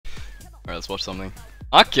Alright, let's watch something.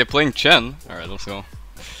 Aki playing Chen. Alright, let's go.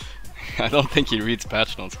 I don't think he reads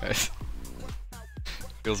patch notes, guys.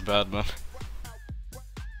 Feels bad, man.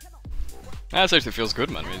 That actually feels good,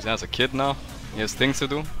 man. He has a kid now. He has things to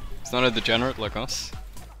do. He's not a degenerate like us.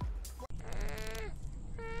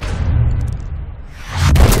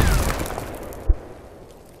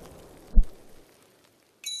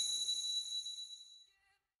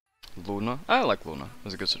 Luna? I like Luna.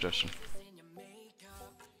 That's a good suggestion.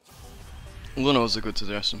 Luna was a good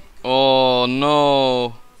suggestion. Oh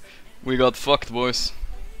no! We got fucked, boys.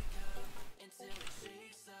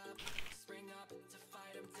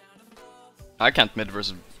 I can't mid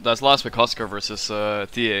versus. That's last week Husker versus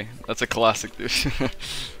TA. That's a classic, dude.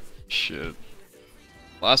 Shit.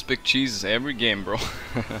 Last pick cheese every game, bro.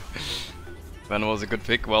 Venom was a good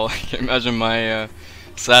pick. Well, I can imagine my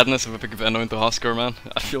sadness if I pick Venom into Husker, man.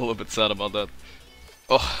 I feel a little bit sad about that.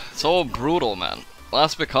 Oh, so brutal, man.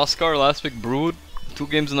 Last pick Husker, last pick Brood. 2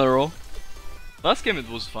 games in a row. Last game it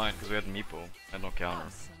was fine because we had Meepo and no counter.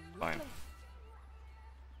 Fine.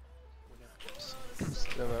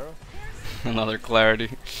 Another clarity.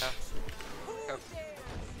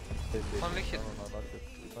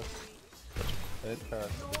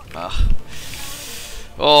 Ah.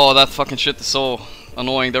 Oh, that fucking shit is so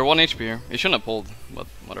annoying. They're 1 HP here. He shouldn't have pulled, but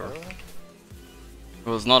whatever. It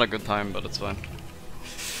was not a good time, but it's fine.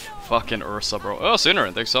 Fucking Ursa, bro. Oh, Sinner,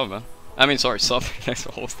 thanks sub, man. I mean, sorry, sub. Thanks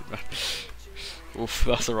for hosting, man. Oof,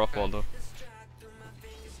 that's a rough one, though.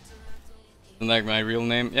 Isn't that my real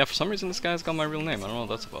name? Yeah, for some reason this guy's got my real name. I don't know what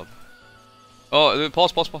that's about. Oh,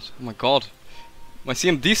 pause. Oh my god. My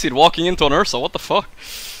CMDC'd walking into an Ursa, what the fuck?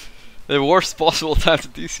 The worst possible time to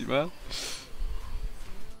DC, man.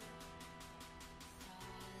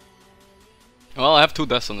 Well, I have 2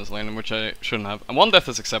 deaths on this lane, which I shouldn't have. And 1 death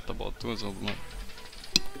is acceptable, 2 is not.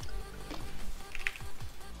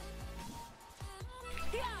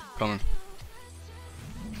 Coming.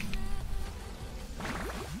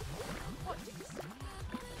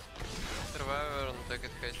 Survivor and take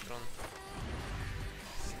it hate run.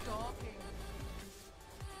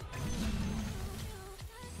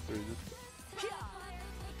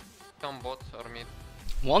 Come bot or mid.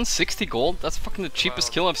 160 gold? That's fucking the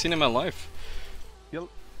cheapest kill I've seen in my life. It's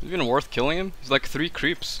even worth killing him? He's like 3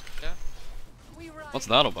 creeps. Yeah. What's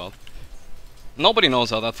that about? Nobody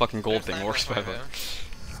knows how that fucking gold thing works, by the way.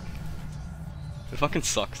 It fucking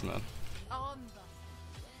sucks, man.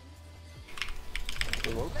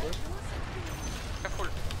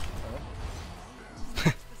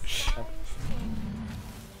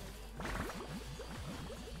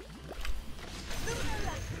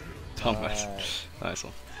 Nice. Nice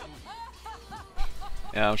one.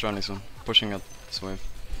 Yeah, I'm trying this one. Pushing at this wave.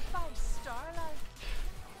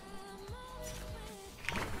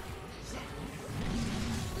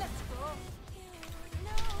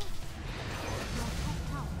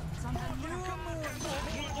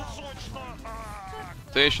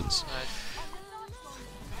 Patience.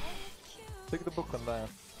 Take the book and die.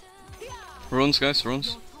 Runes, guys,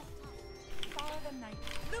 runes.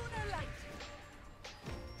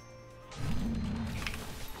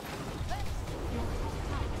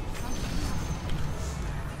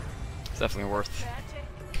 It's definitely worth.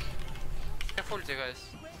 Careful, guys.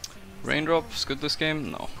 Raindrops good this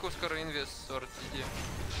game? No. Husker invis or TD.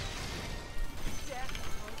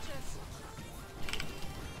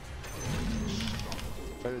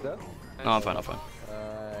 Are you dead? No, I'm fine, I'm fine.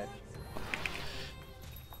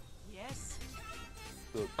 Yes.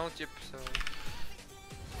 Good. No tip, so.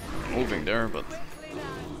 Moving there, but.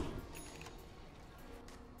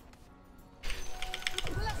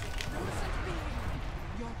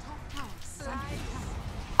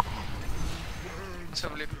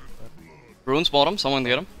 Runes bottom, someone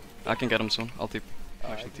get him. I can get him soon. I'll tip.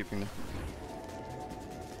 I'm actually tipping there.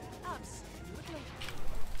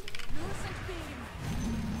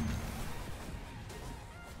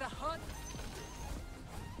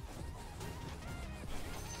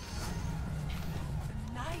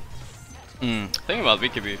 Thinking about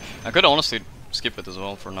VKB, I could honestly skip it as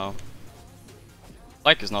well for now.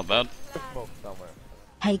 Like is not bad.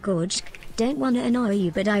 Hey Gorgc, don't wanna annoy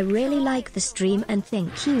you but I really like the stream and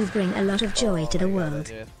think you bring a lot of joy to the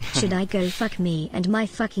world. Should I go fuck me and my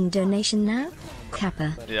fucking donation now?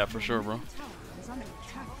 Kappa. Yeah, for sure, bro.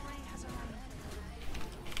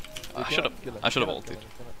 I should have ulted.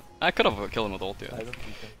 I could have killed him with ulti.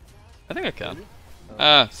 I think I can.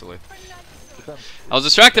 Ah, it's too late. I was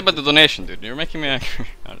distracted by the donation, dude. You're making me angry.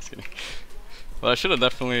 I'm just kidding. But I should have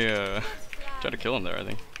definitely tried to kill him there, I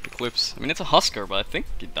think. Eclipse. I mean, it's a Husker, but I think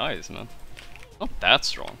he dies, man. Not that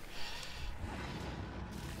strong.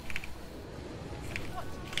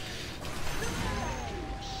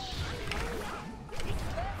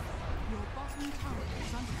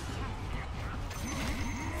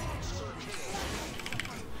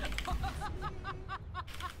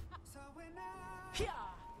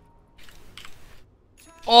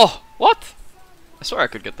 Oh, what? I swear I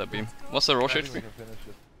could get that beam. What's the Roche I think we HP? can finish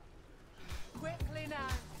it. Quickly now.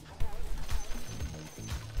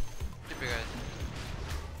 Keep it, guys.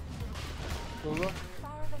 Go, go.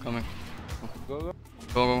 Coming. Go, go.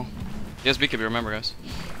 Go, go. Yes, BKB, remember, guys.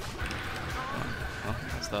 Oh,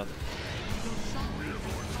 what's that?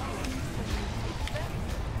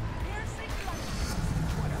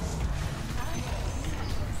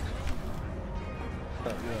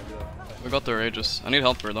 Yeah, yeah. We got their ages. I need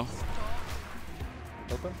help here, though.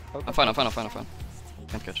 Open? Open? I'm fine, I'm fine, I'm fine, I'm fine.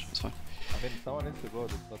 Can't catch, it's fine. I mean, someone needs to go.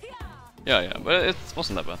 It's not... Yeah, yeah, but it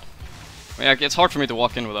wasn't that bad. I mean, it's hard for me to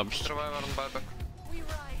walk in without beak. Survivor and buyback.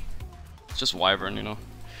 It's just Wyvern, you know.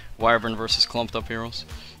 Wyvern versus clumped up heroes.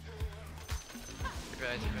 Keep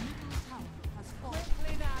it, keep it.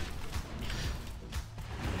 Quickly now.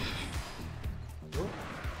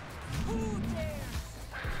 Who dares?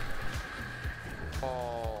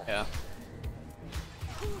 Oh. Yeah.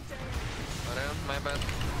 Who dares? Alright, my bad.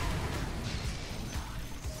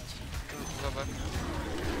 Go back.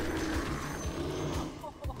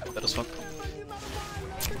 That is fuck.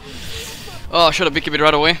 Oh, I should have BKB'd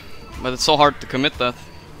right away. But it's so hard to commit that.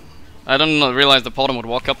 I didn't realize the bottom would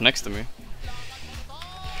walk up next to me.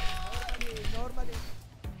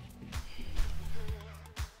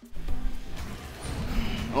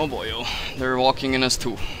 Oh boy, oh. They're walking in as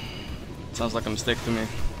two. Sounds like a mistake to me.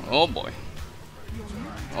 Oh boy.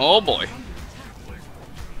 Oh boy.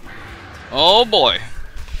 Oh boy.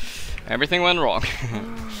 Everything went wrong.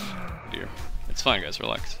 Dear. It's fine, guys,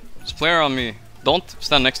 relax. Just play around me. Don't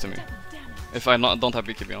stand next to me. If I don't have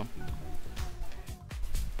BKB on.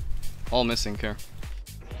 All missing care.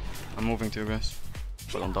 I'm moving too, guys.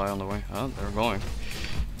 If I don't die on the way. Oh, they're going.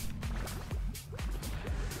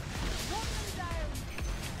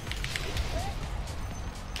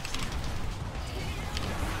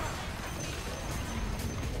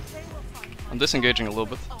 I'm disengaging a little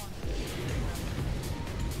bit.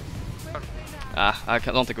 Ah,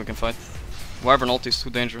 don't think we can fight. Wyvern ulti is too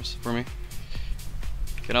dangerous for me.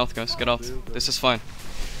 Get out, guys, get out. This is fine.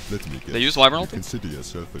 Let me guess. They use Wyvern You ulti? consider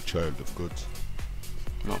yourself a child of God.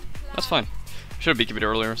 No, that's fine. Should have BKB'd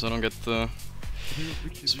earlier so I don't get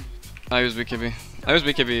I used BKB. I used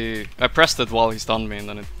BKB. I pressed it while he stunned me and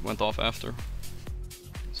then it went off after.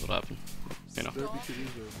 That's what happened. You know.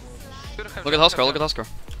 Look at Huskar, look at Huskar.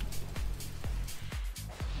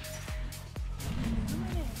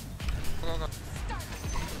 Go, go.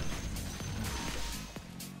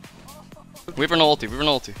 Weaver no ulti, Weaver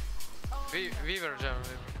no ulti. Weaver jam,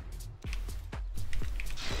 Weaver.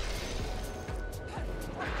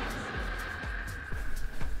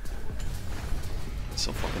 It's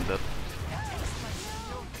so fucking dead.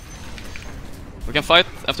 We can fight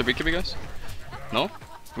after BKB, guys? No?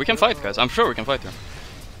 We can fight, guys. I'm sure we can fight here.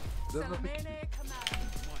 There's nothing. Melee command.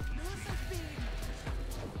 Use the beam.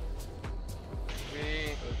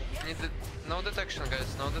 We need no detection,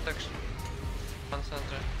 guys. No detection. One center.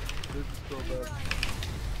 This is so bad.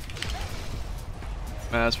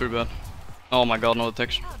 Yeah, that's pretty bad. Oh my god, no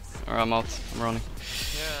detection. Alright, I'm out. I'm running.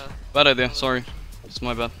 Yeah. Bad idea, sorry. It's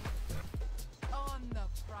my bad. On the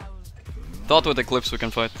prowl. Thought with Eclipse we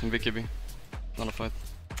can fight in BKB. Not a fight.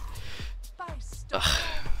 By stop.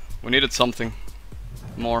 We needed something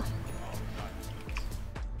more.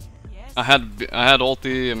 Yes. I had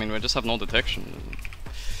ulti, I mean we just have no detection.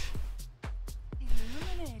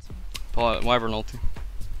 Illuminating. Wyvern ulti.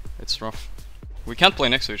 It's rough. We can't play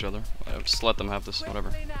next to each other. Just let them have this, whatever.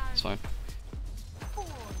 Quickly now. It's fine.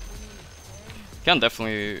 Forward. Can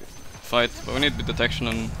definitely fight, but we need detection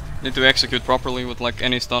and need to execute properly with like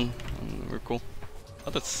any stun, and we're cool.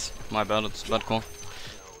 But that's my bad, it's a bad call.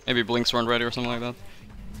 Maybe blinks weren't ready or something like that.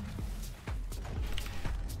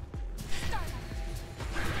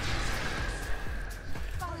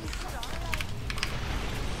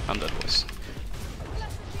 I'm dead, boys.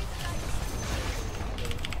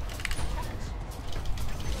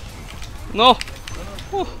 No!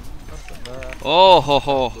 Whew. Oh ho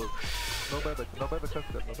ho. No buyback, no buyback, no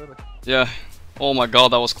buyback. Yeah. Oh my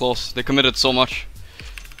god, that was close. They committed so much.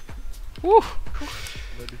 Woo!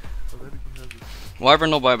 Maybe. Maybe he has it. Wyvern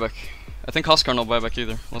no buyback. I think Huskar no buyback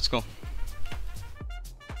either. Let's go.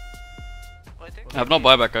 I think I have no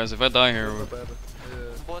buyback, guys. If I die here, No buyback.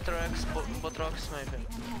 Yeah. bot rocks maybe.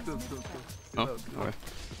 Still. oh, No, okay.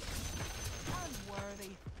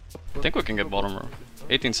 Unworthy. I think we can get bottom row.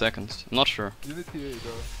 18 seconds. I'm not sure. You need TA though.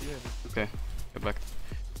 Yeah, needs to Okay, get back.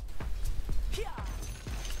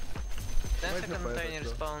 10 Might second have buyback, tiny though.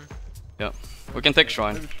 respawn. Yeah, we can take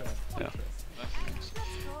shrine. Maybe shrine. Yeah.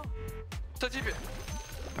 To тебе.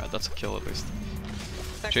 Alright, that's a kill at least.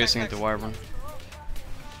 Next, Chasing next, into next. Wyvern.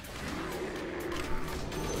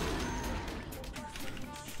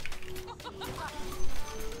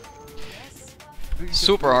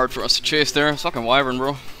 Super hard for us to chase there. It's fucking Wyvern,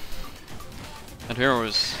 bro. That hero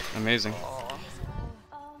is amazing.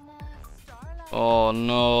 Oh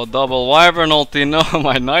no, double Wyvern ulti. No,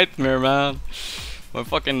 my nightmare, man. My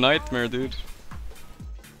fucking nightmare, dude.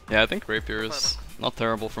 Yeah, I think Rapier is not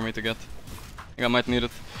terrible for me to get. I think I might need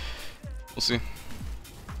it. We'll see.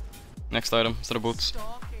 Next item, instead of boots.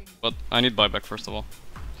 But I need buyback first of all.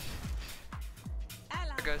 Hey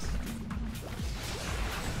guys.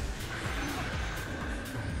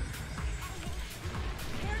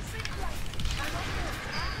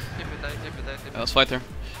 Keep it. Yeah, let's fight here.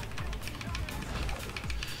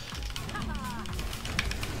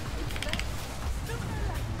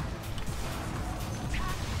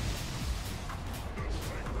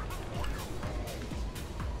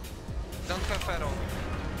 Don't have arrow.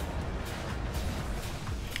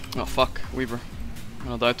 Oh fuck, Weaver. I'm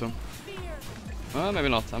gonna die to him. Maybe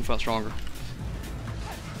not, I'm far stronger.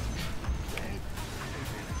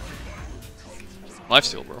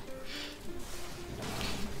 Lifesteal, bro.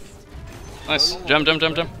 Nice. Gem.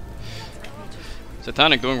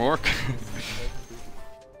 Satanic doing work.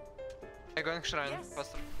 I'm going shrine.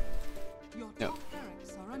 Faster. Yeah.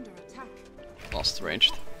 Barracks are under attack. Lost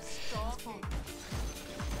ranged. Stalking.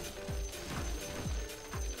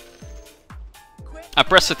 I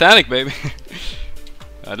pressed Satanic, baby.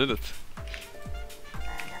 I did it.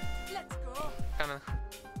 Let's go. Coming.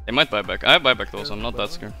 They might buy back. I have buyback though, so I'm not that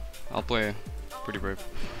scared. I'll play pretty brave.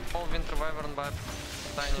 All Winter Wyvern vibe.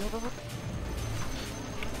 Tiny.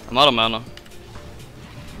 I'm out of mana.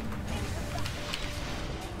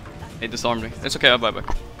 He disarmed me. It's okay, I buy back.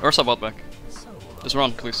 Ursa bought back. Just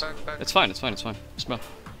run, please. Back. It's fine. Just run.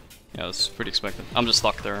 Yeah, that's pretty expected. I'm just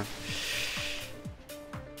stuck there.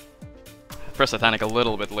 I pressed Satanic a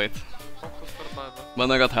little bit late. Focus for buyback.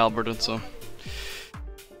 But I got halberded, so...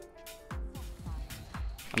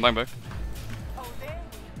 I'm buying back. Oh, there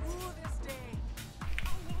we rule this day.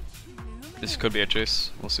 This could be a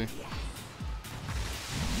chase. We'll see.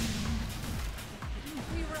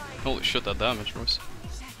 We ride. Holy shit, that damage, boys.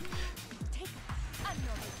 Take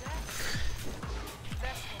another death.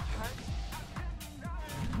 That's what hurt.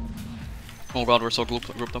 Oh god, we're so grouped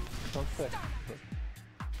up. Don't check.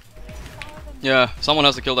 Yeah, someone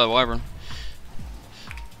has to kill that Wyvern.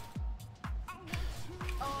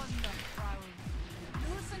 On the prowl.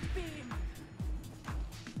 Lucent beam.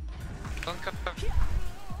 Don't cut back.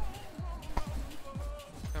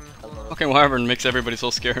 Fucking Wyvern makes everybody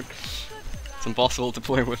so scared. It's impossible to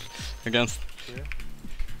play with against.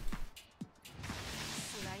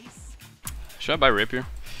 Slice. Should I buy Rapier?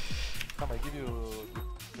 Come, I give you.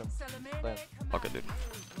 Salamene. Fuck it, dude.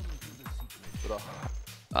 Bro.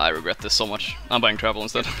 I regret this so much. I'm buying travel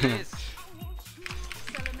instead. Please.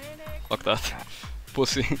 Salamene. Fuck that.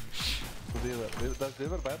 Pussy. Does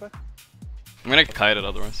River buyback? I'm gonna get kited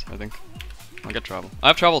otherwise, I think. I'll get travel. I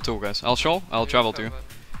have travel too, guys. I'll travel to you.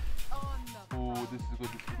 On the Ooh, this is good.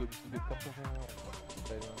 Come.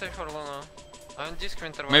 Stay for Luna. I'm disc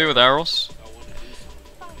Winter Maybe with arrows?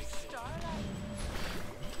 star.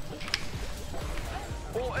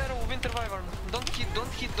 Oh, arrow, Winter Wyvern. Don't hit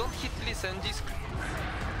Lisa and disc.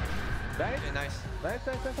 Nice. Okay, nice. Nice.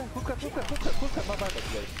 Hook, my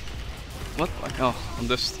buyback, guys. What? Oh, I'm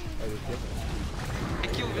dissed. Are you kidding? I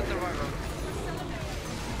kill Winter Wyvern.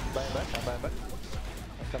 I'm buying back.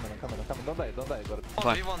 I'm coming. Don't die. Got it. Oh,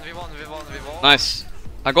 Fine. we won. Nice.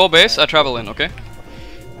 I go base, I travel in, okay?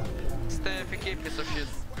 Stay PK, piece of shit,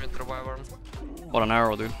 Winter Wyvern. What an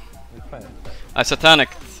arrow, dude. It's fine. I Satanic.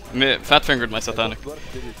 Fat fingered my Satanic. Gorgc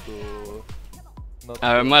did it to not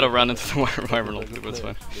I might have ran into the Wyvern ulti, but it's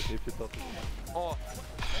fine. If you thought Oh,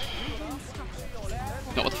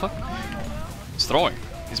 No, what the fuck? He's throwing.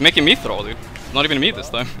 He's making me throw, dude. Not even me this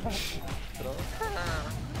time.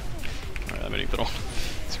 Alright, I'm getting thrown.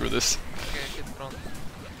 Screw this. okay, hit front.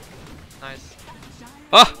 Nice.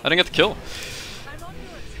 Ah! I didn't get the kill.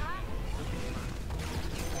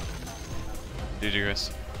 GG,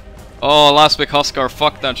 guys. Oh, last pick Huskar.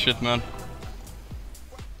 Fuck that shit, man.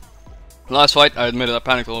 Last fight, I admit it, I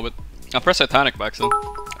panicked a little bit. I pressed Satanic back then.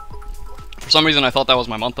 For some reason, I thought that was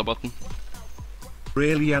my Manta button.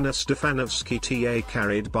 Really, Janne Stefanovski TA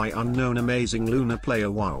carried by unknown amazing Luna player.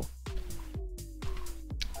 Wow.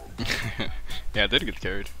 Yeah, I did get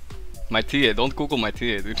carried. My TA, don't Google my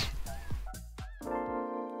TA, dude.